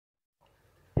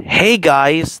Hey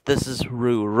guys, this is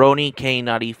Roni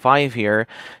K95 here.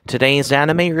 Today's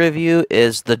anime review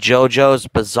is the JoJo's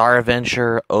Bizarre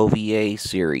Adventure OVA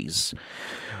series.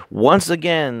 Once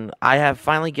again, I have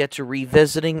finally get to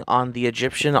revisiting on the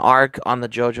Egyptian arc on the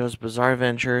JoJo's Bizarre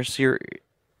Adventure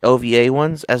OVA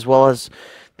ones, as well as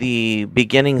the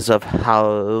beginnings of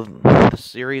how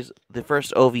the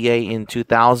first OVA in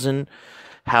 2000,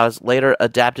 how it's later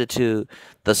adapted to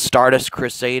the Stardust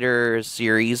Crusaders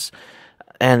series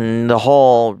and the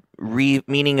whole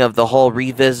meaning of the whole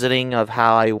revisiting of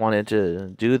how I wanted to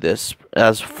do this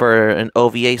as for an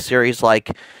OVA series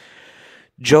like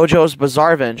JoJo's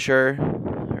Bizarre Adventure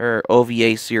or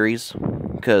OVA series,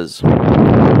 because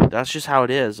that's just how it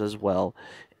is as well.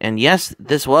 And yes,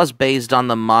 this was based on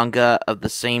the manga of the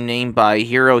same name by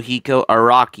Hirohiko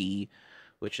Araki,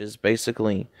 which is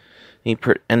basically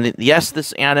yes,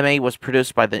 this anime was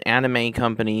produced by the anime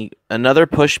company Another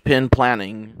Pushpin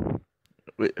Planning,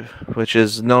 which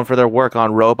is known for their work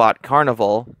on Robot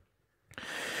Carnival.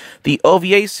 The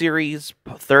OVA series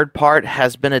third part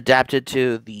has been adapted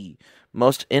to the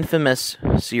most infamous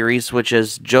series, which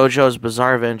is JoJo's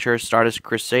Bizarre Adventure Stardust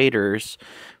Crusaders,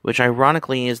 which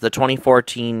ironically is the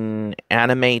 2014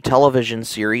 anime television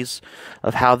series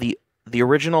of how the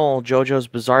original JoJo's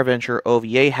Bizarre Adventure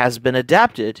OVA has been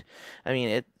adapted. I mean,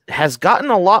 it has gotten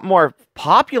a lot more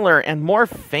popular and more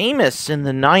famous in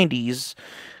the 90s,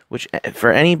 which,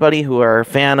 for anybody who are a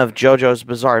fan of JoJo's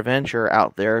Bizarre Adventure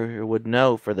out there, would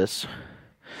know for this.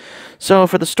 So,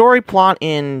 for the story plot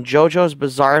in JoJo's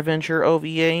Bizarre Adventure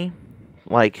OVA,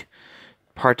 like,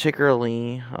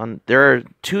 particularly, there are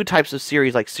two types of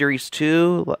series, like Series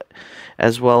 2,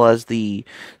 as well as the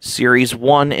Series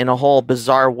 1 in a whole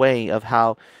bizarre way of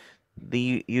how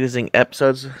using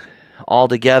episodes all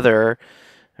together,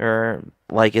 or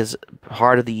like is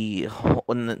part of the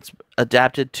when it's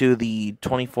adapted to the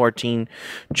 2014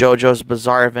 JoJo's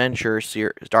Bizarre Adventure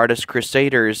Stardust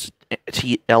Crusaders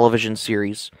television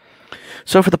series.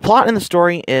 So for the plot in the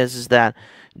story is that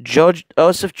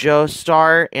Joseph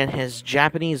Joestar and his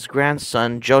Japanese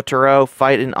grandson Jotaro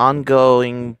fight an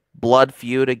ongoing blood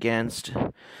feud against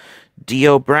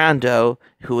Dio Brando,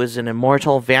 who is an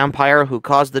immortal vampire who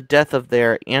caused the death of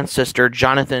their ancestor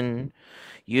Jonathan,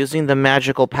 using the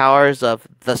magical powers of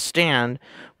The Stand,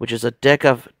 which is a deck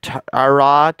of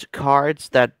tarot cards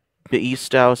that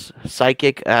bestow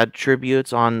psychic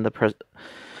attributes on the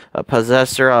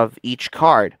possessor of each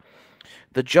card.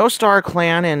 The Joestar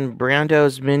clan and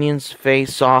Brando's minions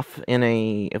face off in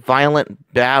a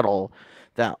violent battle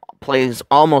that plays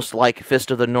almost like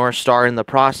Fist of the North Star in the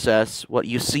process, what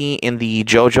you see in the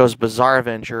JoJo's Bizarre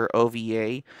Adventure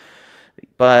OVA,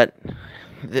 but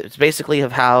it's basically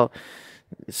of how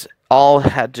it's all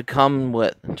had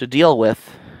to deal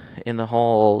with in the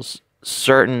whole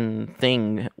certain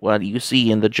thing what you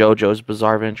see in the JoJo's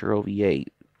Bizarre Adventure OVA.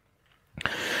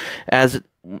 As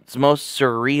it's most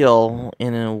surreal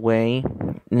in a way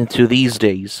into these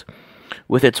days,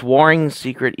 with its warring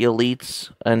secret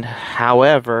elites and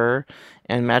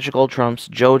magical trumps,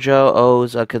 JoJo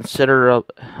owes a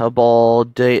considerable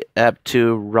debt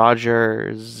to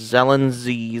Roger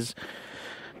Zelensky's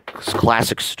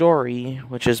classic story,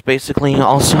 which is basically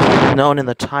also known in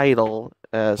the title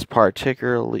as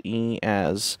particularly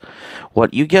as,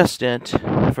 what you guessed it,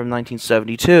 from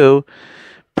 1972,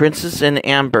 Princess in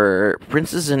Amber.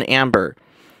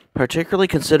 Particularly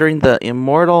considering the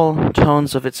immortal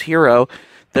tones of its hero,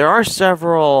 there are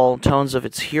several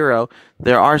JoJo's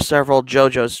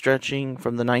stretching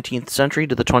from the 19th century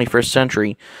to the 21st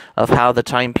century of how the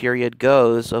time period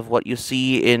goes, of what you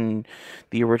see in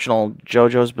the original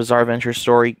JoJo's Bizarre Adventure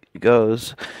story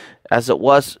goes, as it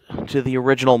was to the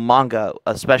original manga,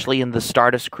 especially in the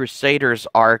Stardust Crusaders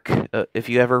arc. If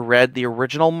you ever read the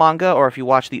original manga, or if you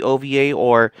watch the OVA,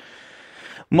 or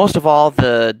most of all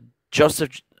the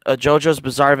JoJo's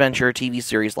Bizarre Adventure TV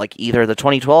series, like either the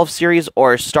 2012 series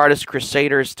or Stardust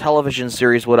Crusaders television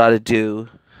series, what I do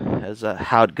as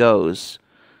how it goes,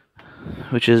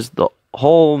 which is the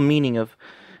whole meaning of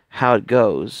how it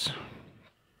goes.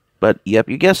 But yep,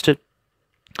 you guessed it.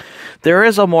 There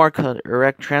is a more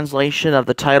correct translation of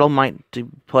the title might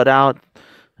put out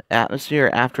atmosphere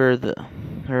after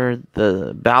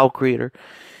the Bow creator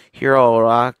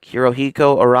Hirohiko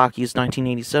Araki's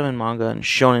 1987 manga and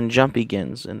Shonen Jump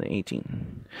begins in the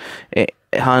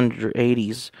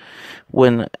 1880s,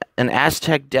 when an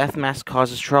Aztec death mask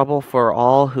causes trouble for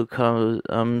all who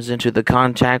comes into the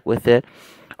contact with it.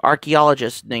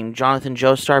 Archaeologist named Jonathan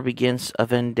Joestar begins a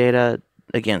vendetta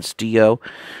against Dio,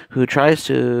 who tries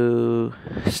to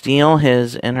steal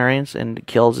his inheritance and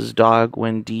kills his dog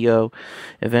when Dio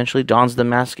eventually dons the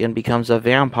mask and becomes a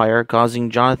vampire, causing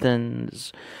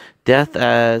Jonathan's death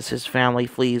as his family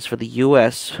flees for the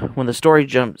U.S. When the story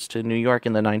jumps to New York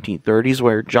in the 1930s,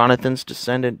 where Jonathan's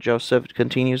descendant Joseph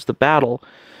continues the battle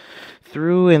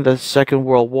through in the Second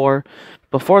World War.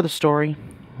 Before the story,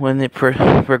 when it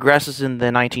progresses in the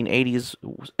 1980s,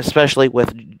 especially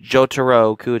with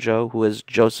Jotaro Kujo, who is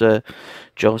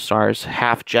Joestar's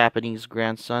half-Japanese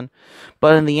grandson.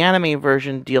 But in the anime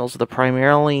version, deals the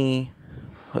primarily,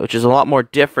 which is a lot more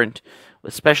different,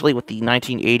 especially with the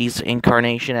 1980s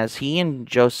incarnation, as he and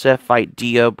Joseph fight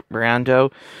Dio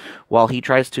Brando while he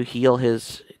tries to heal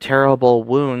his terrible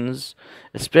wounds,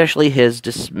 especially his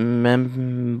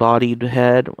disembodied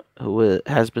head, who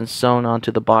has been sewn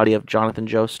onto the body of Jonathan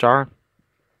Joestar,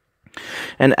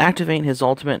 and activate his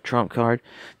ultimate trump card,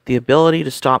 the ability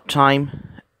to stop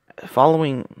time.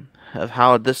 Following of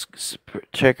how this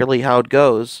particularly how it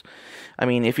goes. I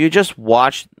mean, if you just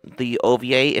watch the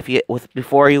OVA,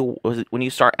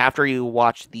 after you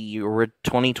watch the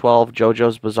 2012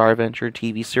 JoJo's Bizarre Adventure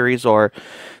TV series or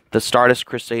the Stardust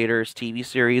Crusaders TV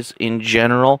series in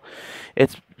general,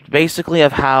 it's basically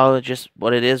of how just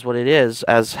what it is,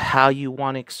 as how you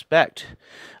want to expect,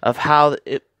 of how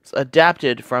it's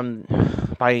adapted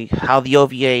by how the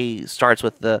OVA starts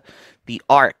with the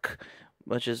arc,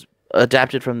 which is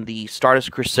adapted from the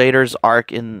Stardust Crusaders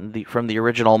arc from the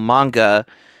original manga,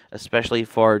 especially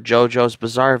for JoJo's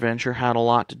Bizarre Adventure, had a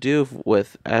lot to do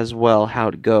with as well how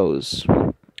it goes,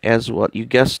 as what you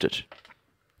guessed it.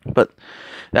 But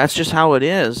that's just how it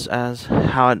is, as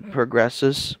how it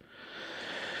progresses.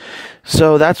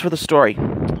 So that's for the story.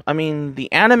 I mean,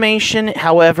 the animation,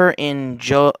 however, in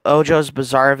JoJo's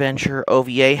Bizarre Adventure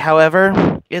OVA,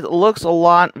 however, it looks a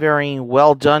lot very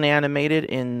well done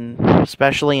animated,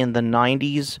 especially in the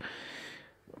 90s,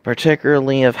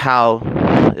 particularly of how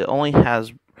it only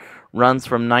has runs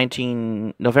from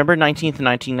November 19th,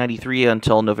 1993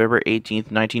 until November 18th,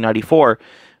 1994,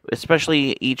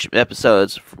 especially each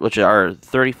episodes, which are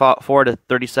 34 to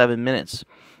 37 minutes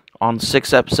on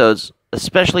 6 episodes,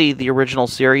 especially the original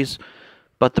series.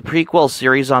 But the prequel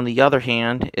series, on the other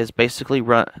hand, is basically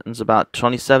runs about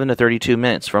 27 to 32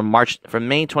 minutes from May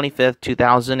 25th,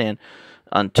 2000 and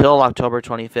until October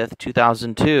 25th,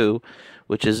 2002,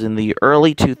 which is in the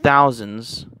early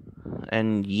 2000s.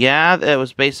 And yeah, that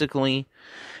was basically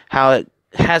how it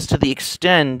has to the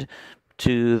extent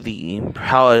to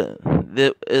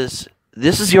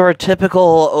this is your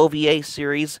typical OVA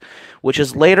series, which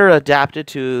is later adapted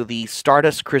to the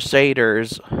Stardust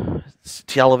Crusaders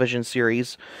television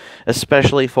series,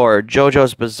 especially for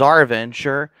JoJo's Bizarre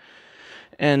Adventure.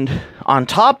 And on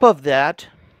top of that,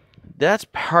 that's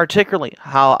particularly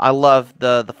how I love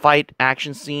the fight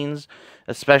action scenes,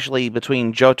 especially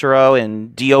between Jotaro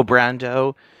and Dio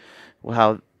Brando.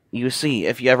 How you see,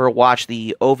 if you ever watch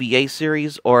the OVA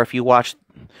series, or if you watch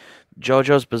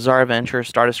JoJo's Bizarre Adventure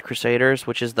Stardust Crusaders,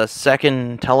 which is the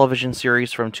second television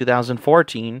series from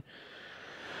 2014.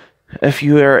 If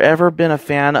you have ever been a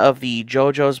fan of the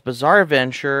JoJo's Bizarre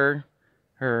Adventure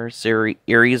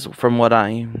series, from what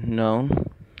I know,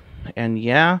 and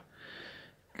yeah,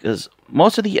 because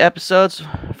most of the episodes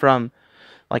from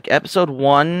episode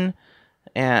 1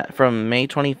 from May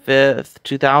 25th,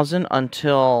 2000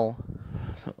 until,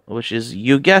 which is,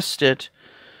 you guessed it,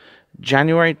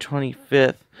 January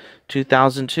 25th,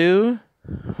 2002,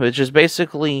 which is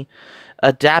basically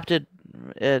adapted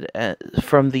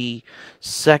from the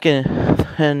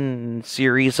second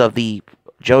series of the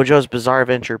JoJo's Bizarre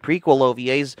Adventure prequel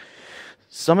OVAs.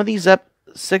 Some of these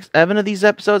 7 of these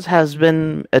episodes has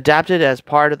been adapted as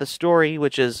part of the story,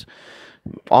 which is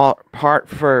all part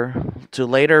to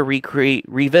later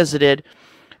revisited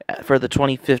for the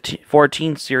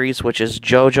 2014 series, which is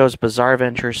JoJo's Bizarre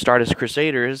Adventure Stardust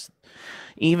Crusaders.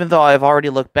 Even though I've already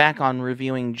looked back on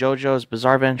reviewing JoJo's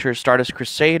Bizarre Adventure Stardust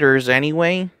Crusaders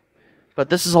anyway, but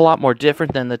this is a lot more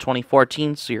different than the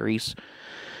 2014 series.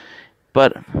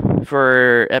 But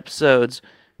for episodes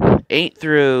 8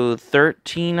 through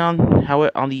 13,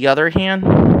 on the other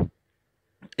hand,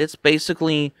 it's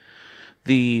basically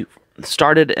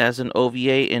started as an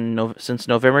OVA since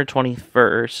November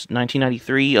 21st,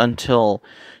 1993 until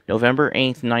November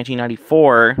 8th,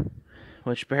 1994,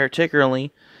 which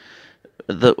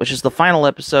is the final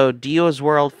episode, Dio's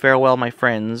World, Farewell My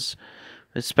Friends,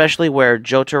 especially where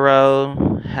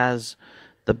Jotaro has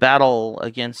the battle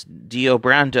against Dio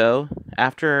Brando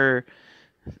after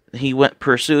he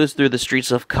pursues through the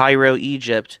streets of Cairo,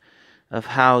 Egypt, of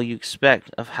how you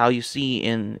see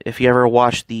if you ever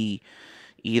watch the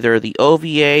either the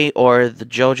OVA or the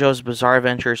JoJo's Bizarre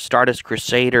Adventure Stardust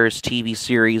Crusaders TV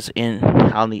series in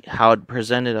how it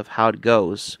presented of how it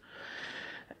goes.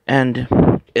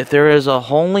 And if there is a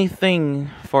only thing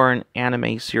for an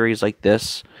anime series like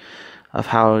this of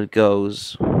how it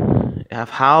goes, of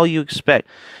how you expect,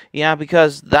 yeah,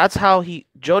 because that's how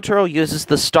Jotaro uses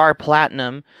the Star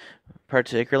Platinum,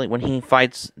 particularly when he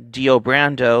fights Dio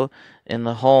Brando in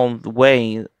the whole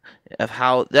way of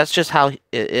how that's just how it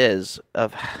is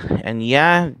and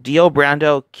yeah, Dio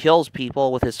Brando kills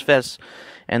people with his fists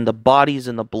and the bodies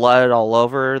and the blood all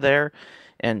over there,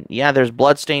 and yeah, there's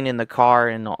blood stain in the car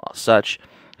and such,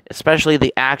 especially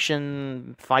the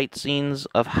action fight scenes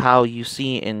of how you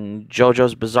see in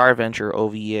JoJo's Bizarre Adventure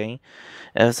OVA,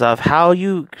 as of how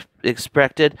you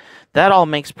expected. That all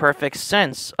makes perfect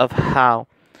sense of how.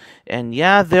 And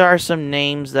yeah, there are some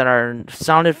names that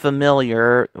sounded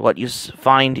familiar, what you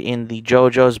find in the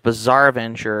JoJo's Bizarre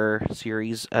Adventure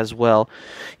series as well,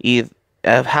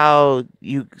 of how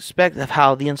you expect of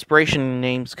how the inspiration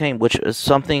names came, which is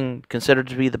something considered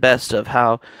to be the best of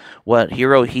how what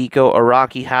Hirohiko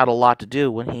Araki had a lot to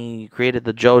do when he created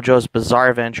the JoJo's Bizarre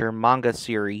Adventure manga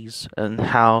series, and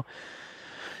how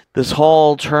this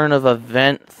whole turn of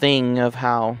event thing of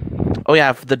how, oh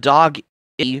yeah, the dog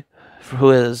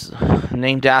who is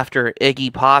named after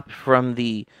Iggy Pop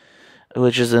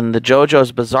which is in the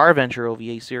JoJo's Bizarre Adventure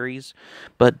OVA series,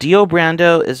 but Dio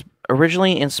Brando is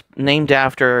originally named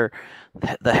after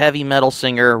the heavy metal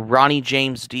singer Ronnie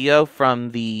James Dio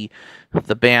from the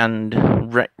band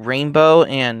Rainbow,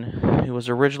 and who was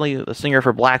originally the singer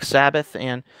for Black Sabbath,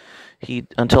 and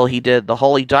until he did the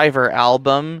Holy Diver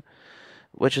album,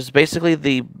 which is basically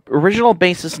the original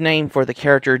basis name for the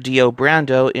character Dio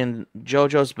Brando in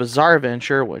JoJo's Bizarre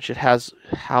Adventure, which it has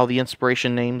how the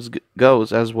inspiration names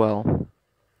goes as well.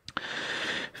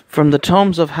 From the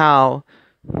tomes of how,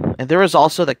 and there was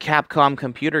also the Capcom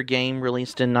computer game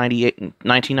released in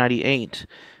 1998,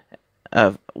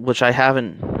 which I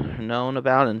haven't known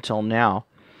about until now.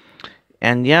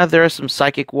 And yeah, there are some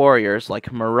psychic warriors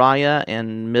like Mariah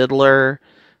and Midler,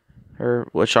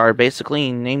 which are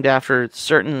basically named after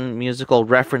certain musical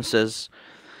references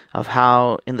of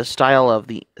how, in the style of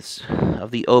the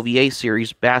OVA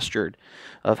series Bastard,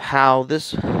 of how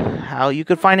you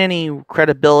could find any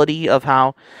credibility of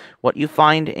how what you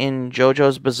find in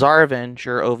JoJo's Bizarre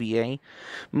Adventure OVA.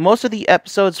 Most of the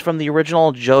episodes from the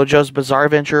original JoJo's Bizarre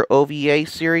Adventure OVA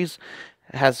series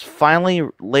has finally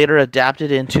later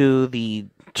adapted into the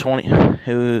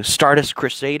Stardust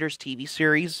Crusaders TV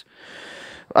series.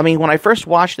 I mean, when I first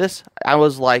watched this, I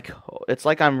was like, it's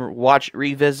like I'm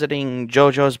revisiting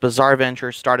JoJo's Bizarre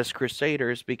Adventure Stardust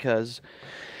Crusaders, because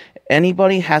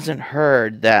anybody hasn't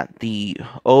heard that the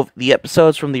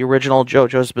episodes from the original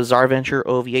JoJo's Bizarre Adventure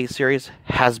OVA series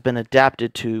has been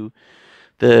adapted to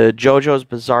the JoJo's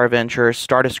Bizarre Adventure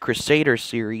Stardust Crusaders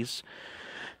series.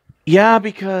 Yeah,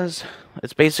 because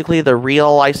it's basically the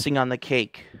real icing on the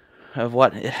cake of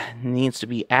what needs to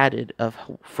be added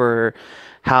for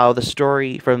how the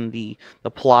story from the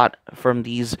plot from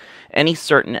any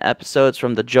certain episodes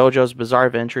from the JoJo's Bizarre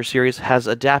Adventure series has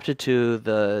adapted to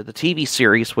the TV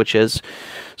series, which is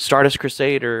Stardust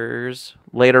Crusaders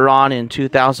later on in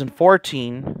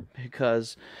 2014,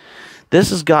 because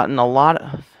this has gotten a lot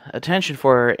of attention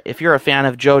for, if you're a fan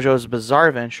of JoJo's Bizarre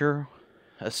Adventure,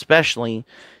 especially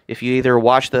if you either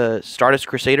watch the Stardust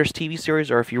Crusaders TV series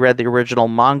or if you read the original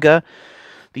manga.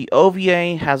 The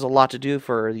OVA has a lot to do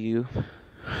for you,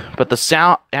 but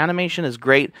the animation is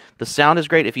great. The sound is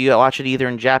great if you watch it either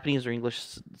in Japanese or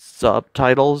English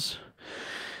subtitles.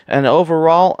 And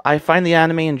overall, I find the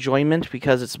anime enjoyment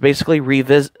because it's basically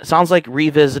sounds like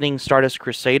revisiting Stardust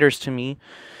Crusaders to me,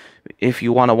 if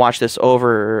you want to watch this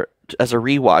over as a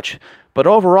rewatch. But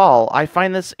overall, I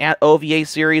find this OVA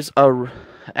series a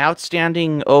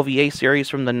outstanding OVA series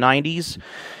from the 90s,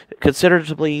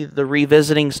 considerably the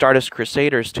revisiting Stardust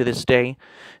Crusaders to this day,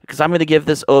 because I'm going to give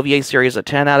this OVA series a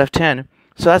 10 out of 10.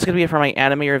 So that's going to be it for my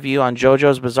anime review on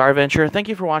JoJo's Bizarre Adventure. Thank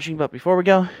you for watching, but before we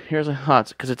go, here's a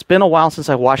thoughts, because it's been a while since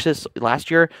I watched this last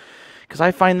year, because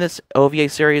I find this OVA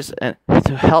series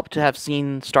to help to have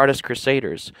seen Stardust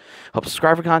Crusaders. Hope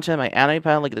subscribe for content, my anime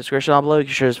pile, link in the description down below. You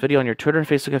can share this video on your Twitter and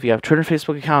Facebook if you have a Twitter and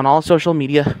Facebook account, on all social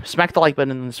media. Smack the like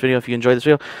button in this video if you enjoyed this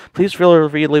video. Please feel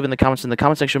free to leave in the comments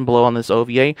section below on this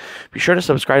OVA. Be sure to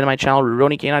subscribe to my channel,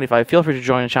 RurouniK95. Feel free to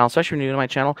join the channel, especially if you're new to my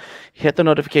channel. Hit the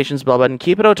notifications bell button.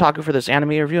 Keep it otaku for this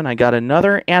anime review, and I got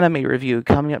another anime review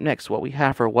coming up next. What we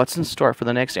have for what's in store for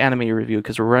the next anime review,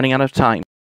 because we're running out of time.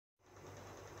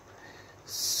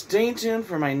 Stay tuned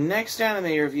for my next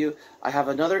anime review. I have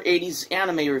another 80s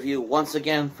anime review once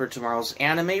again for tomorrow's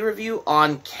anime review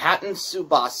on Katen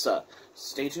Tsubasa.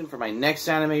 Stay tuned for my next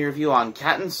anime review on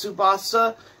Cat and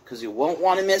Tsubasa, because you won't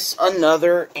want to miss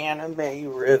another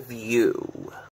anime review.